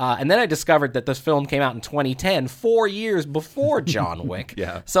 And then I discovered that this film came out in 2010, 4 years before John Wick.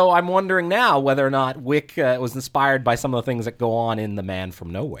 Yeah. So I'm wondering now whether or not Wick was inspired by some of the things that go on in The Man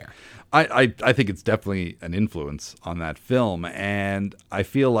from Nowhere. I think it's definitely an influence on that film, and I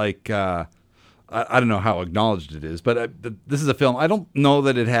feel like... I don't know how acknowledged it is, but this is a film. I don't know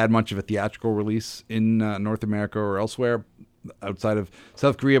that it had much of a theatrical release in North America or elsewhere outside of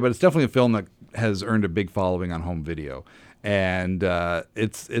South Korea, but it's definitely a film that has earned a big following on home video. And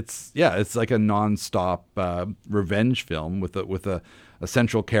it's like a nonstop revenge film with a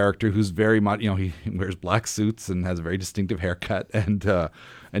central character who's very much, he wears black suits and has a very distinctive haircut and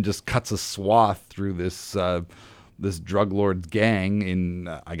just cuts a swath through this drug lord's gang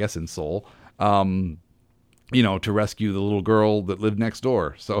in Seoul. To rescue the little girl that lived next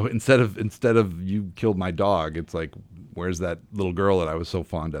door. So instead of you killed my dog, it's like, where's that little girl that I was so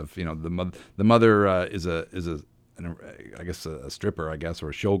fond of? The mother is a stripper, or a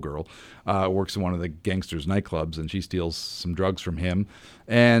showgirl, works in one of the gangsters' nightclubs, and she steals some drugs from him.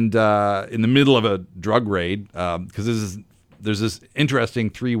 And in the middle of a drug raid, because there's this interesting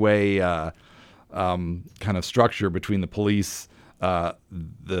three-way kind of structure between the police,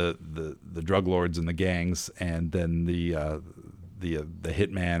 the drug lords and the gangs, and then the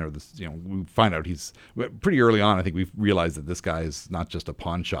hitman, or we find out he's pretty early on. I think we've realized that this guy is not just a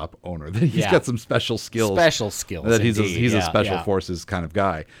pawn shop owner; that he's got some special skills. That he's a special forces kind of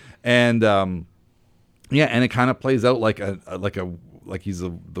guy, and and it kind of plays out like he's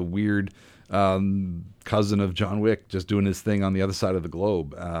the weird cousin of John Wick, just doing his thing on the other side of the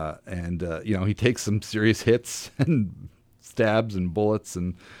globe, he takes some serious hits and stabs and bullets,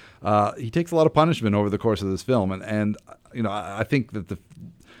 and he takes a lot of punishment over the course of this film, and I think that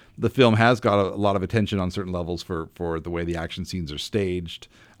the film has got a lot of attention on certain levels for the way the action scenes are staged.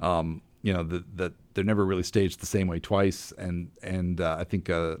 That they're never really staged the same way twice, and I think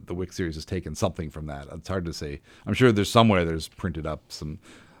the Wick series has taken something from that. It's hard to say. I'm sure there's somewhere there's printed up some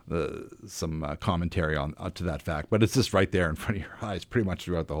commentary on to that fact, but it's just right there in front of your eyes pretty much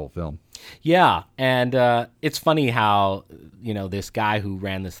throughout the whole film. Yeah, and it's funny how this guy who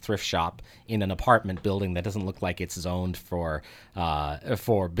ran this thrift shop in an apartment building that doesn't look like it's zoned for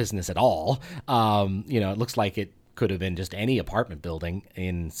business at all. It looks like it could have been just any apartment building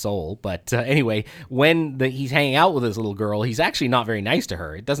in Seoul. But anyway, when he's hanging out with his little girl, he's actually not very nice to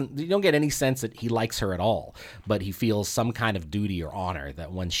her. You don't get any sense that he likes her at all, but he feels some kind of duty or honor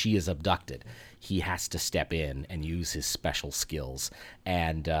that when she is abducted, he has to step in and use his special skills.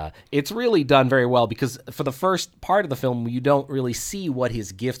 And it's really done very well, because for the first part of the film, you don't really see what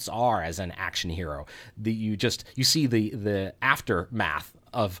his gifts are as an action hero. You see the aftermath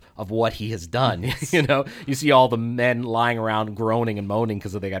of what he has done. You see all the men lying around groaning and moaning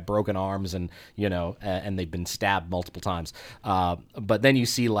because they got broken arms and and they've been stabbed multiple times. But then you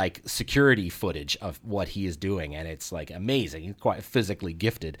see like security footage of what he is doing, and it's like amazing. He's quite physically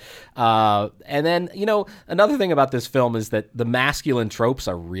gifted. And then another thing about this film is that the masculine tropes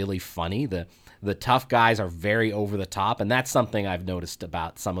are really funny. The tough guys are very over the top, and that's something I've noticed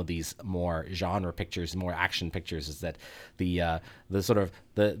about some of these more genre pictures, more action pictures, is that the sort of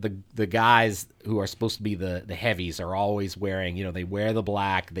the guys who are supposed to be the heavies are always wearing, they wear the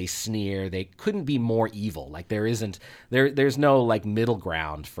black, they sneer, they couldn't be more evil. Like there's no like middle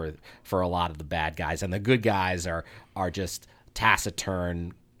ground for a lot of the bad guys, and the good guys are just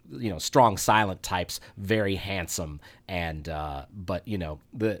taciturn, strong silent types, very handsome, and but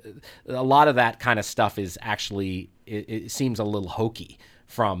a lot of that kind of stuff is actually it seems a little hokey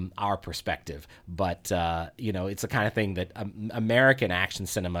from our perspective, but it's the kind of thing that American action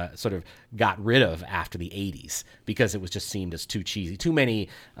cinema sort of got rid of after the 80s, because it was just seemed as too cheesy, too many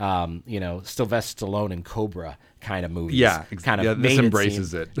Sylvester Stallone and Cobra kind of movies. This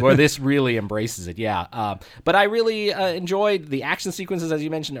embraces it. Or this really embraces it, yeah. But I really enjoyed the action sequences, as you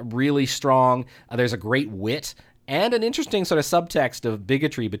mentioned, are really strong. There's a great wit and an interesting sort of subtext of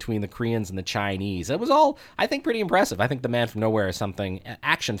bigotry between the Koreans and the Chinese. It was all, I think, pretty impressive. I think The Man from Nowhere is something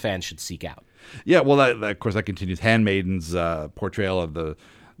action fans should seek out. Yeah, well, that, of course, that continues. Handmaiden's portrayal of the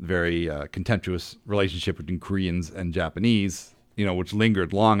very contemptuous relationship between Koreans and Japanese, which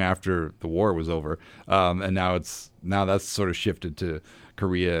lingered long after the war was over, and now that's sort of shifted to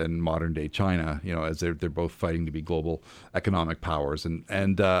Korea and modern day China, as they're both fighting to be global economic powers,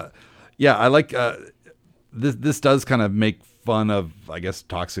 and I like. This does kind of make fun of, I guess,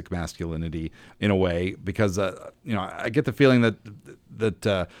 toxic masculinity in a way, because I get the feeling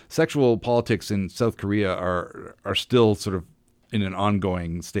that sexual politics in South Korea are still sort of in an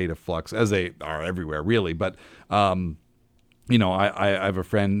ongoing state of flux, as they are everywhere, really. But I have a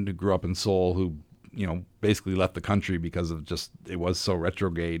friend who grew up in Seoul who basically left the country because of just it was so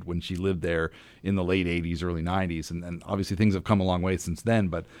retrograde when she lived there in the late 80s, early 90s, and obviously things have come a long way since then.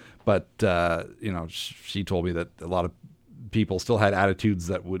 But she told me that a lot of people still had attitudes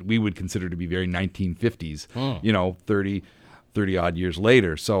that we would consider to be very 1950s, 30 odd years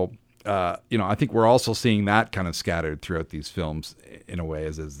later. So, I think we're also seeing that kind of scattered throughout these films in a way,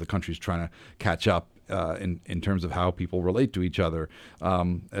 as the country's trying to catch up in terms of how people relate to each other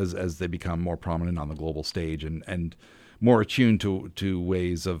as they become more prominent on the global stage and more attuned to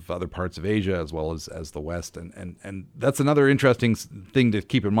ways of other parts of Asia as well as the West. And that's another interesting thing to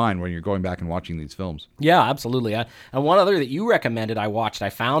keep in mind when you're going back and watching these films. Yeah, absolutely. And one other that you recommended I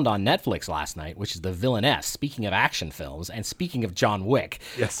found on Netflix last night, which is The Villainess, speaking of action films and speaking of John Wick.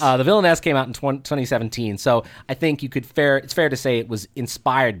 Yes. The Villainess came out in 2017, so I think it's fair to say it was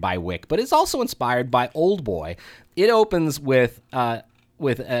inspired by Wick, but it's also inspired by Oldboy. It opens with a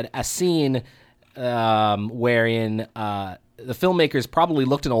scene wherein the filmmakers probably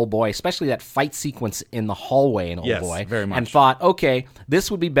looked at Oldboy, especially that fight sequence in the hallway in Oldboy, yes, very much, and thought, okay,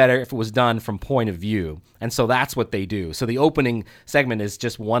 this would be better if it was done from point of view. And so that's what they do. So the opening segment is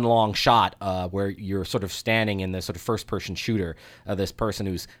just one long shot where you're sort of standing in the sort of first-person shooter, this person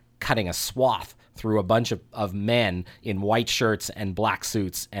who's cutting a swath through a bunch of men in white shirts and black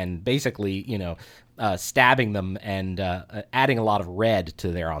suits, and basically, stabbing them and adding a lot of red to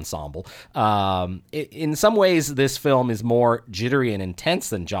their ensemble. In some ways, this film is more jittery and intense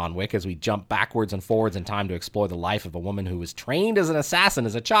than John Wick, as we jump backwards and forwards in time to explore the life of a woman who was trained as an assassin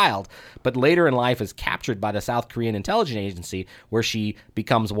as a child, but later in life is captured by the South Korean intelligence agency, where she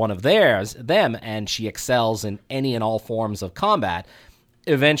becomes one of them, and she excels in any and all forms of combat,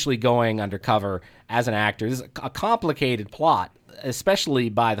 eventually going undercover as an actor. This is a complicated plot, especially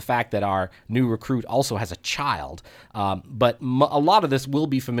by the fact that our new recruit also has a child. But a lot of this will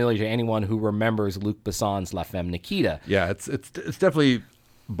be familiar to anyone who remembers Luc Besson's La Femme Nikita. Yeah, it's definitely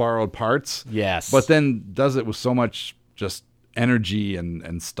borrowed parts. Yes. But then does it with so much just energy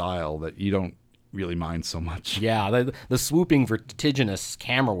and style that you don't really mind so much. Yeah, the swooping, vertiginous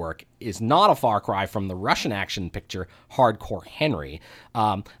camera work is not a far cry from the Russian action picture Hardcore Henry.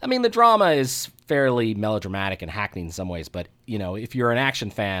 I mean, the drama is fairly melodramatic and hackneyed in some ways, but, you know, if you're an action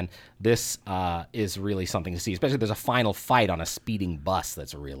fan, this is really something to see. Especially there's a final fight on a speeding bus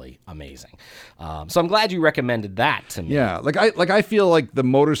that's really amazing. So I'm glad you recommended that to me. Yeah, I feel like the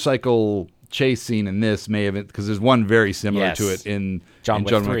motorcycle chase scene in this may have, because there's one very similar to it in John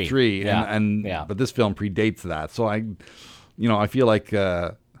Wick 3. But this film predates that. So I feel like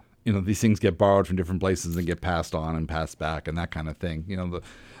these things get borrowed from different places and get passed on and passed back and that kind of thing. You know, the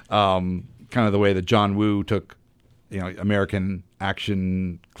kind of the way that John Woo took, American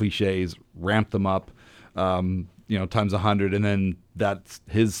action cliches, ramped them up, times 100, and then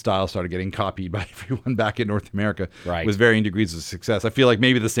his style started getting copied by everyone back in North America with varying degrees of success. I feel like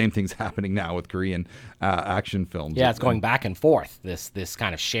maybe the same thing's happening now with Korean action films. Yeah, it's going back and forth, this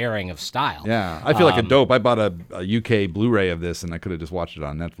kind of sharing of style. Yeah, I feel like a dope. I bought a UK Blu-ray of this, and I could have just watched it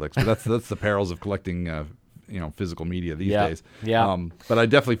on Netflix. But that's the perils of collecting physical media these days. Yeah. But I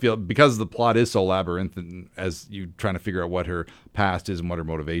definitely feel, because the plot is so labyrinthine as you trying to figure out what her past is and what her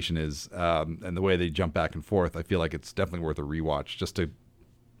motivation is, and the way they jump back and forth, I feel like it's definitely worth a rewatch just to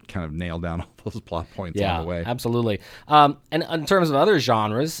kind of nail down all those plot points on the way. Absolutely. And in terms of other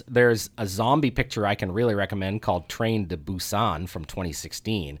genres, there's a zombie picture I can really recommend called Train to Busan from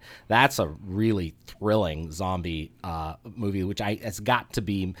 2016. That's a really thrilling zombie movie, which it's got to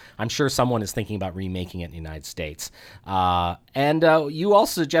be, I'm sure someone is thinking about remaking it in the United States. And you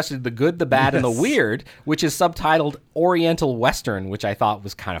also suggested The Good, the Bad, and the Weird, which is subtitled Oriental Western, which I thought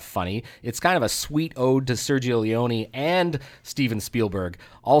was kind of funny. It's kind of a sweet ode to Sergio Leone and Steven Spielberg,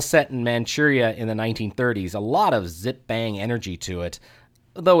 all set in Manchuria in the 1930s. A lot of zip-bang energy to it,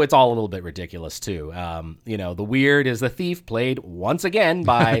 though it's all a little bit ridiculous, too. The Weird is the thief, played once again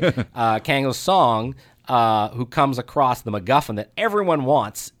by Kang Ho-song, who comes across the MacGuffin that everyone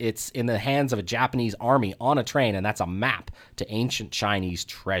wants. It's in the hands of a Japanese army on a train, and that's a map to ancient Chinese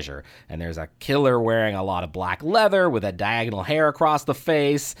treasure. And there's a killer wearing a lot of black leather with a diagonal hair across the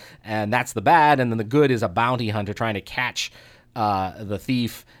face, and that's the bad. And then the good is a bounty hunter trying to catch the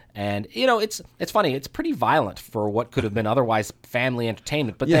thief. And, it's funny. It's pretty violent for what could have been otherwise family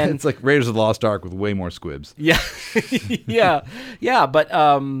entertainment. But then it's like Raiders of the Lost Ark with way more squibs. Yeah. Yeah. But,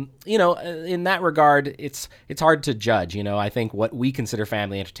 in that regard, it's hard to judge. I think what we consider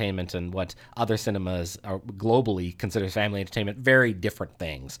family entertainment and what other cinemas globally consider family entertainment, very different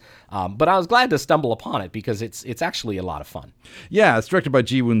things. But I was glad to stumble upon it because it's actually a lot of fun. Yeah, it's directed by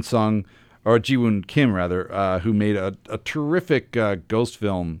Ji-Woon Kim, who made a terrific ghost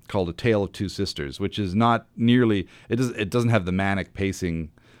film called A Tale of Two Sisters, which is not nearly, it doesn't have the manic pacing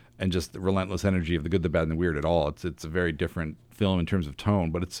and just the relentless energy of The Good, the Bad, and the Weird at all. It's a very different film in terms of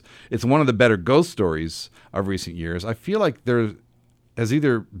tone, but it's one of the better ghost stories of recent years. I feel like there has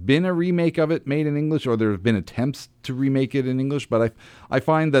either been a remake of it made in English or there have been attempts to remake it in English, but I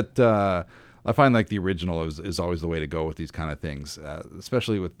find that I find like the original is always the way to go with these kind of things,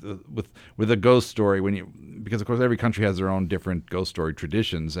 especially with a ghost story. Because of course every country has their own different ghost story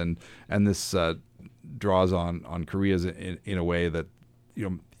traditions, and this draws on Korea's in a way that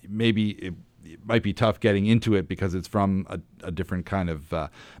maybe it might be tough getting into it because it's from a different kind of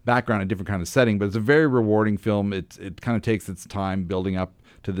background, a different kind of setting. But it's a very rewarding film. It kind of takes its time building up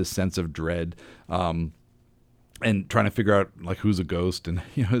to this sense of dread. And trying to figure out like who's a ghost and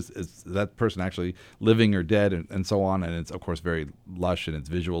is that person actually living or dead and so on, and it's of course very lush in its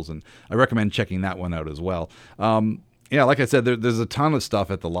visuals, and I recommend checking that one out as well. Like I said, there's a ton of stuff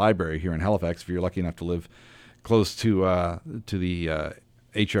at the library here in Halifax if you're lucky enough to live close to the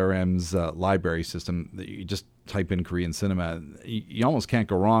HRM's library system. You just type in Korean cinema, you almost can't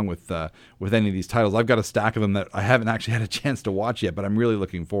go wrong with any of these titles. I've got a stack of them that I haven't actually had a chance to watch yet, but I'm really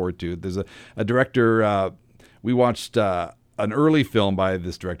looking forward to. There's a director. We watched an early film by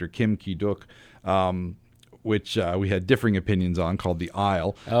this director, Kim Ki-duk, which we had differing opinions on, called The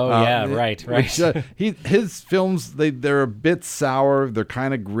Isle. Oh, yeah, right. Which, his films, they're a bit sour. They're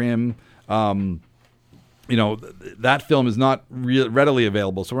kind of grim. That film is not readily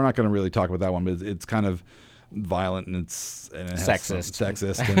available, so we're not going to really talk about that one, but it's kind of violent and it's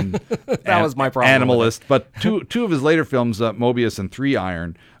sexist and that was my problem. Animalist. But two of his later films, Mobius and Three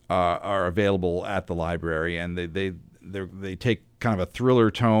Iron, are available at the library, and they take kind of a thriller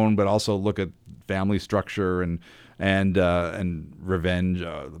tone, but also look at family structure and revenge.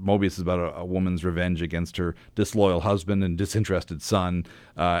 Mobius is about a woman's revenge against her disloyal husband and disinterested son,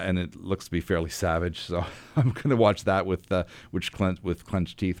 and it looks to be fairly savage. So I'm going to watch that with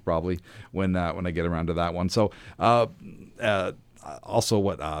clenched teeth probably when I get around to that one. So Also,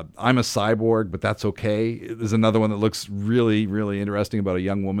 I'm a Cyborg, but that's okay. There's another one that looks really, really interesting about a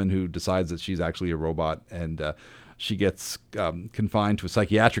young woman who decides that she's actually a robot, and she gets confined to a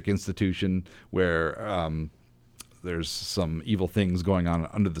psychiatric institution where there's some evil things going on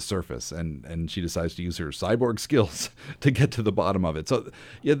under the surface, and she decides to use her cyborg skills to get to the bottom of it. So,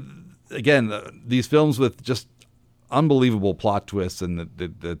 yeah, again, these films with just unbelievable plot twists and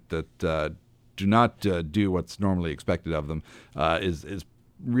that do not do what's normally expected of them is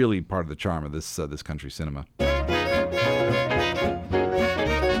really part of the charm of this country cinema.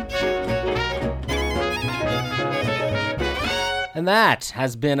 And that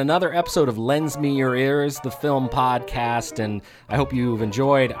has been another episode of Lends Me Your Ears, the film podcast, and I hope you've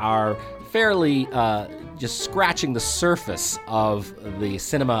enjoyed our fairly just scratching the surface of the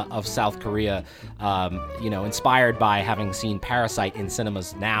cinema of South Korea, inspired by having seen Parasite in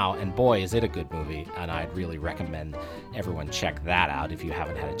cinemas now, and boy, is it a good movie, and I'd really recommend everyone check that out if you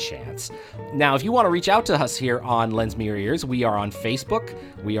haven't had a chance. Now, if you want to reach out to us here on Lends Me Your Ears, we are on Facebook.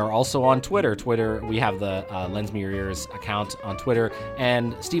 We are also on Twitter. We have the Lends Me Your Ears account on Twitter,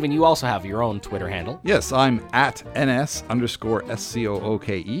 and Stephen, you also have your own Twitter handle. Yes, I'm at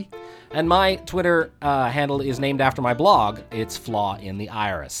 @NS_SCOOKE. And my Twitter handle is named after my blog. It's Flaw in the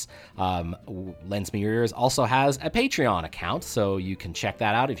Iris. Lends Me Your Ears also has a Patreon account, so you can check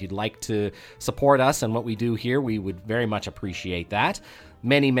that out if you'd like to support us and what we do here. We would very much appreciate that.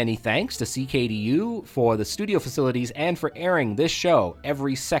 Many, many thanks to CKDU for the studio facilities and for airing this show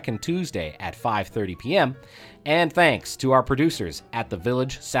every second Tuesday at 5:30 p.m. And thanks to our producers at the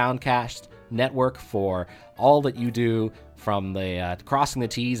Village Soundcast Network for all that you do, from the crossing the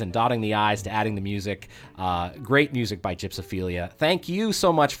T's and dotting the I's to adding the music. Great music by Gypsophilia. Thank you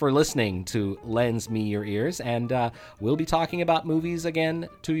so much for listening to Lends Me Your Ears, and we'll be talking about movies again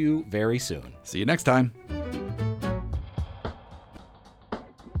to you very soon. See you next time.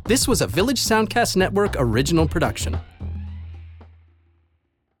 This was a Village Soundcast Network original production.